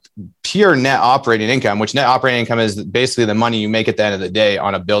month, pure net operating income, which net operating income is basically the money you make at the end of the day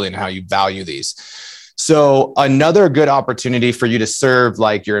on a building, how you value these. So another good opportunity for you to serve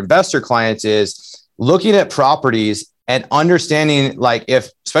like your investor clients is looking at properties and understanding, like, if,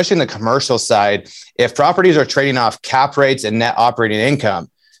 especially in the commercial side, if properties are trading off cap rates and net operating income,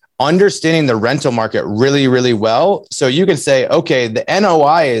 understanding the rental market really, really well. So you can say, okay, the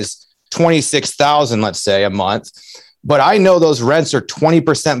NOI is 26,000, let's say, a month, but I know those rents are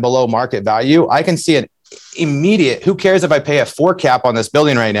 20% below market value. I can see an immediate, who cares if I pay a 4 cap on this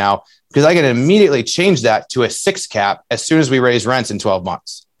building right now, because I can immediately change that to a 6 cap as soon as we raise rents in 12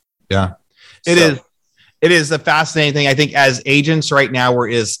 months. Yeah, it is a fascinating thing. I think as agents right now, where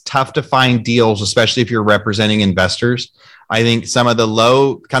it is tough to find deals, especially if you're representing investors. I think some of the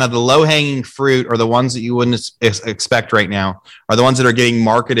low hanging fruit, or the ones that you wouldn't expect right now, are the ones that are getting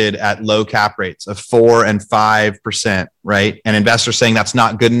marketed at low cap rates of 4% and 5%, right? And investors saying that's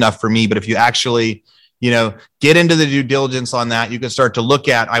not good enough for me. But if you actually, get into the due diligence on that, you can start to look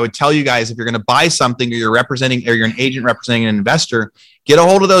at, I would tell you guys, if you're going to buy something, or you're an agent representing an investor, get a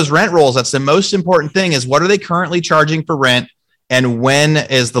hold of those rent rolls. That's the most important thing, is what are they currently charging for rent, and when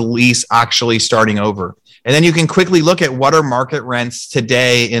is the lease actually starting over? And then you can quickly look at what are market rents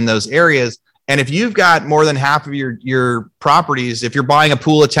today in those areas. And if you've got more than half of your properties, if you're buying a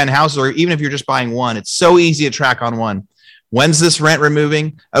pool of 10 houses, or even if you're just buying one, it's so easy to track on one. When's this rent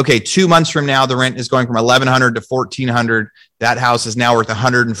removing? Okay, 2 months from now, the rent is going from $1,100 to $1,400. That house is now worth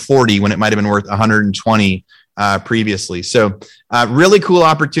 $140 when it might have been worth $120 previously. So really cool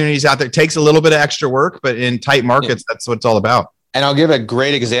opportunities out there. It takes a little bit of extra work, but in tight markets, that's what it's all about. And I'll give a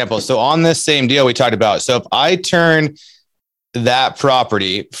great example. So on this same deal we talked about, so if I turn that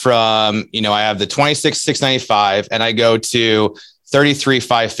property from, I have the 26,695 and I go to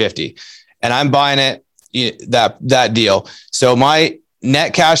 33,550, and I'm buying it, that deal. So my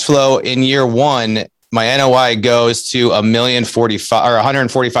net cash flow in year one, my NOI goes to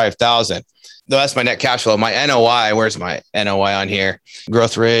 $145,000. That's my net cash flow. My NOI, where's my NOI on here?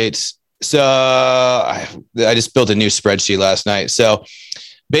 Growth rates. So I just built a new spreadsheet last night. So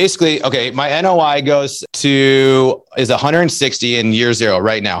basically, okay, my NOI is 160 in year 0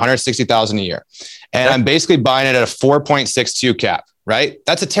 right now, 160,000 a year. And I'm basically buying it at a 4.62 cap, right?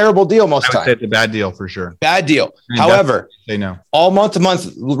 That's a terrible deal most of the time. It's a bad deal for sure. Bad deal. However, all month to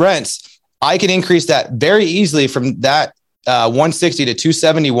month rents, I can increase that very easily from that 160 to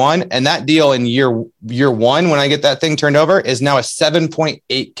 271. And that deal in year one, when I get that thing turned over, is now a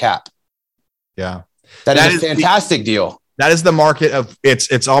 7.8 cap. Yeah. That is a fantastic deal. That is the market of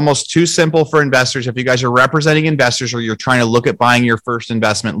it's almost too simple for investors. If you guys are representing investors, or you're trying to look at buying your first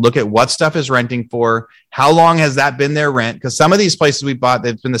investment, look at what stuff is renting for, how long has that been their rent? Because some of these places we bought,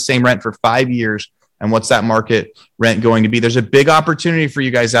 they've been the same rent for 5 years. And what's that market rent going to be? There's a big opportunity for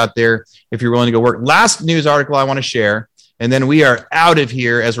you guys out there if you're willing to go work. Last news article I want to share, and then we are out of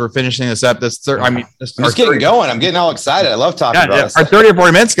here as we're finishing this up. I'm just getting going. I'm getting all excited. I love talking about this. Our 30 or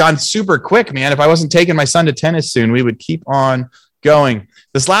 40 minutes gone super quick, man. If I wasn't taking my son to tennis soon, we would keep on going.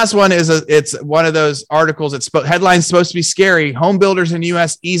 This last one it's one of those articles. Headline's supposed to be scary. Home builders in the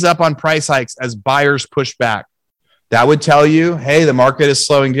U.S. ease up on price hikes as buyers push back. That would tell you, hey, the market is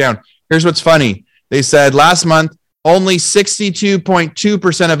slowing down. Here's what's funny. They said last month, only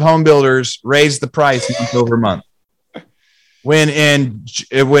 62.2% of home builders raised the price month over month.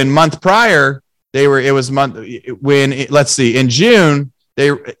 When month prior, in June,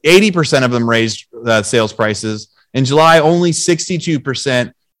 80% of them raised sales prices. In July, only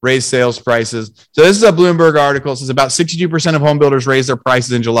 62% raised sales prices. So this is a Bloomberg article. It says about 62% of home builders raised their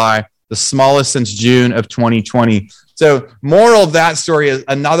prices in July, the smallest since June of 2020. So moral of that story is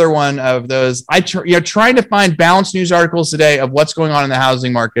another one of those. Trying to find balanced news articles today of what's going on in the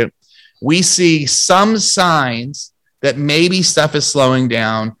housing market. We see some signs that maybe stuff is slowing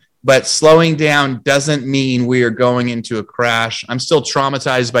down, but slowing down doesn't mean we are going into a crash. I'm still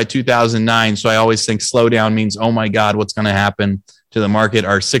traumatized by 2009. So I always think slow down means, oh my God, what's going to happen to the market?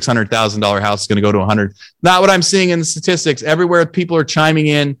 Our $600,000 house is going to go to 100. Not what I'm seeing in the statistics. Everywhere people are chiming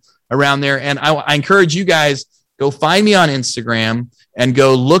in around there. And I encourage you guys, go find me on Instagram and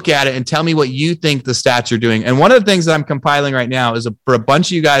go look at it and tell me what you think the stats are doing. And one of the things that I'm compiling right now is for a bunch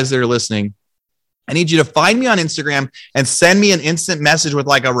of you guys that are listening, I need you to find me on Instagram and send me an instant message with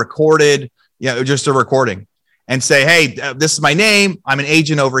like a recorded, just a recording. and say, hey, this is my name. I'm an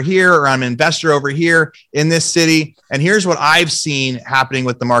agent over here, or I'm an investor over here in this city. And here's what I've seen happening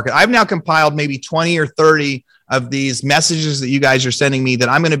with the market. I've now compiled maybe 20 or 30 of these messages that you guys are sending me that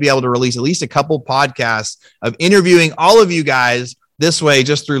I'm going to be able to release at least a couple podcasts of interviewing all of you guys this way,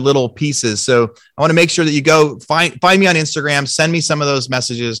 just through little pieces. So I want to make sure that you go find me on Instagram, send me some of those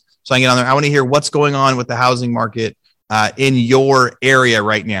messages so I can get on there. I want to hear what's going on with the housing market in your area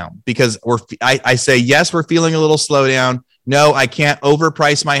right now, because I say, yes, we're feeling a little slowdown. No, I can't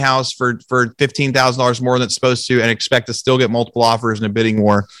overprice my house for $15,000 more than it's supposed to and expect to still get multiple offers in a bidding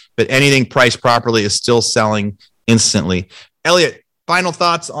war. But anything priced properly is still selling instantly. Elliot, final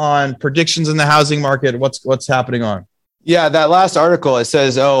thoughts on predictions in the housing market. What's happening on? Yeah, that last article, it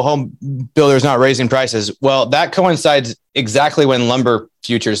says, home builders not raising prices. Well, that coincides exactly when lumber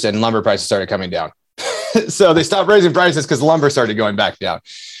futures and lumber prices started coming down. So they stopped raising prices because lumber started going back down,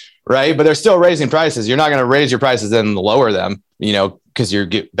 right? But they're still raising prices. You're not going to raise your prices and lower them, because you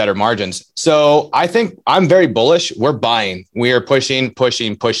get better margins. So I think I'm very bullish. We're buying. We are pushing.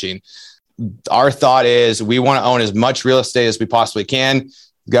 Our thought is we want to own as much real estate as we possibly can.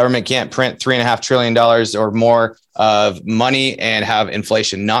 The government can't print $3.5 trillion or more of money and have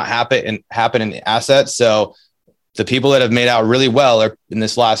inflation not happen in assets. So the people that have made out really well are in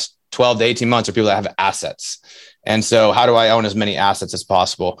this last 12 to 18 months are people that have assets. And so how do I own as many assets as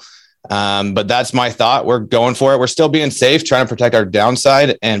possible? But that's my thought. We're going for it. We're still being safe, trying to protect our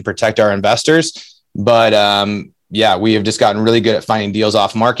downside and protect our investors. But we have just gotten really good at finding deals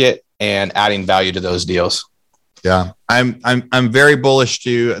off market and adding value to those deals. Yeah, I'm very bullish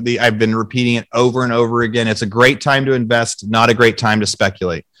too. I've been repeating it over and over again. It's a great time to invest, not a great time to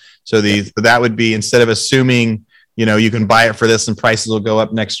speculate. So that would be, instead of assuming, you can buy it for this and prices will go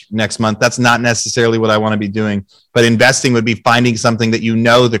up next month. That's not necessarily what I want to be doing. But investing would be finding something that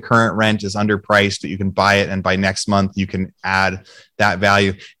the current rent is underpriced, that you can buy it, and by next month you can add that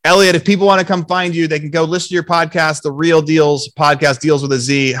value. Elliot, if people want to come find you, they can go listen to your podcast, The Real Deals Podcast, Deals with a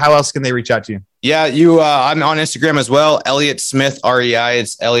Z. How else can they reach out to you? Yeah, I'm on Instagram as well. Elliot Smith, REI.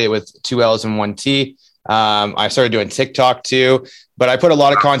 It's Elliot with 2 L's and 1 T. I started doing TikTok too, but I put a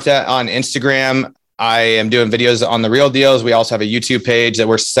lot of content on Instagram. I am doing videos on The Real Deals. We also have a YouTube page that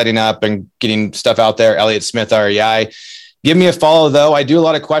we're setting up and getting stuff out there. Elliot Smith, REI. Give me a follow though. I do a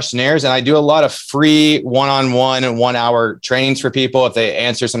lot of questionnaires and I do a lot of free one-on-one and 1 hour trainings for people. If they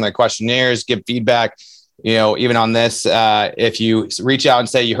answer some of the questionnaires, give feedback, even on this, if you reach out and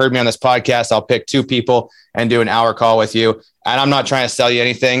say, you heard me on this podcast, I'll pick 2 people and do an hour call with you. And I'm not trying to sell you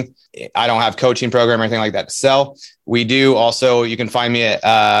anything. I don't have coaching program or anything like that to sell. We do also, you can find me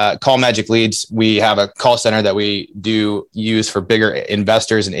at Call Magic Leads. We have a call center that we do use for bigger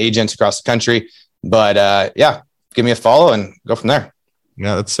investors and agents across the country. But give me a follow and go from there.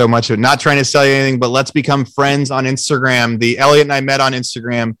 Yeah, that's so much of it. Not trying to sell you anything, but let's become friends on Instagram. The Elliot and I met on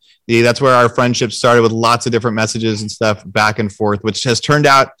Instagram. That's where our friendship started, with lots of different messages and stuff back and forth, which has turned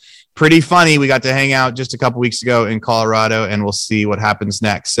out pretty funny. We got to hang out just a couple weeks ago in Colorado, and we'll see what happens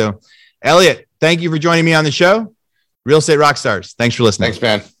next. So, Elliot, thank you for joining me on the show. Real Estate Rockstars. Thanks for listening. Thanks,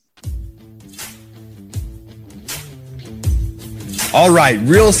 man. All right,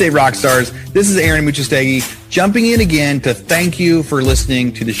 Real Estate Rockstars. This is Aaron Amuchastegui jumping in again to thank you for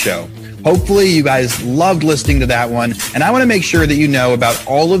listening to the show. Hopefully you guys loved listening to that one. And I want to make sure that you know about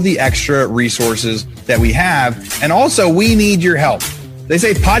all of the extra resources that we have. And also, we need your help. They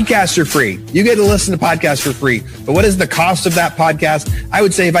say podcasts are free. You get to listen to podcasts for free. But what is the cost of that podcast? I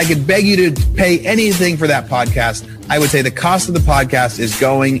would say if I could beg you to pay anything for that podcast, I would say the cost of the podcast is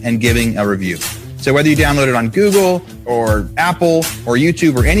going and giving a review. So whether you download it on Google or Apple or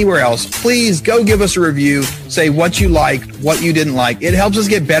YouTube or anywhere else, please go give us a review. Say what you liked, what you didn't like. It helps us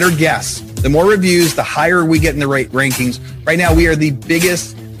get better guests. The more reviews, the higher we get in the rankings. Right now, we are the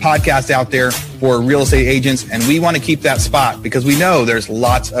biggest podcast out there for real estate agents, and we want to keep that spot because we know there's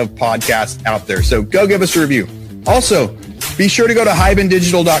lots of podcasts out there. So go give us a review. Also, be sure to go to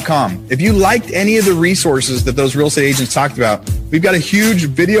hibandigital.com. If you liked any of the resources that those real estate agents talked about, we've got a huge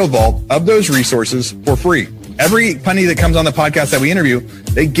video vault of those resources for free. Every penny that comes on the podcast that we interview,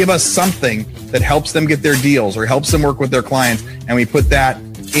 they give us something that helps them get their deals or helps them work with their clients, and we put that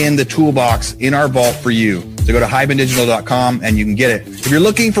in the toolbox in our vault for you. So go to hibandigital.com and you can get it. If you're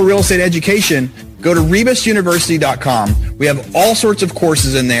looking for real estate education, go to rebusuniversity.com. We have all sorts of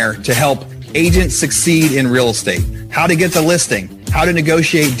courses in there to help agents succeed in real estate. How to get the listing, how to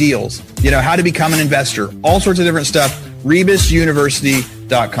negotiate deals, how to become an investor, all sorts of different stuff,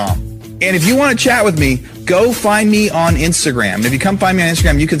 rebusuniversity.com. And if you want to chat with me, go find me on Instagram. And if you come find me on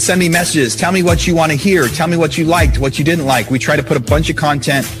Instagram, you can send me messages. Tell me what you want to hear. Tell me what you liked, what you didn't like. We try to put a bunch of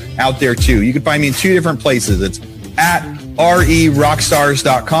content out there too. You can find me in 2 different places. It's at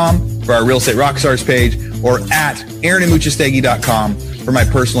rerockstars.com for our Real Estate Rockstars page, or at aaronamuchastegui.com for my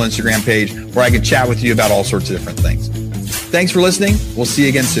personal Instagram page, where I can chat with you about all sorts of different things. Thanks for listening. We'll see you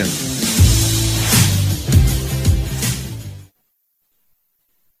again soon.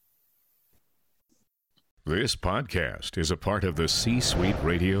 This podcast is a part of the C-Suite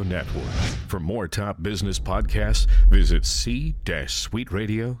Radio Network. For more top business podcasts, visit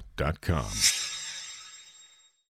c-suiteradio.com.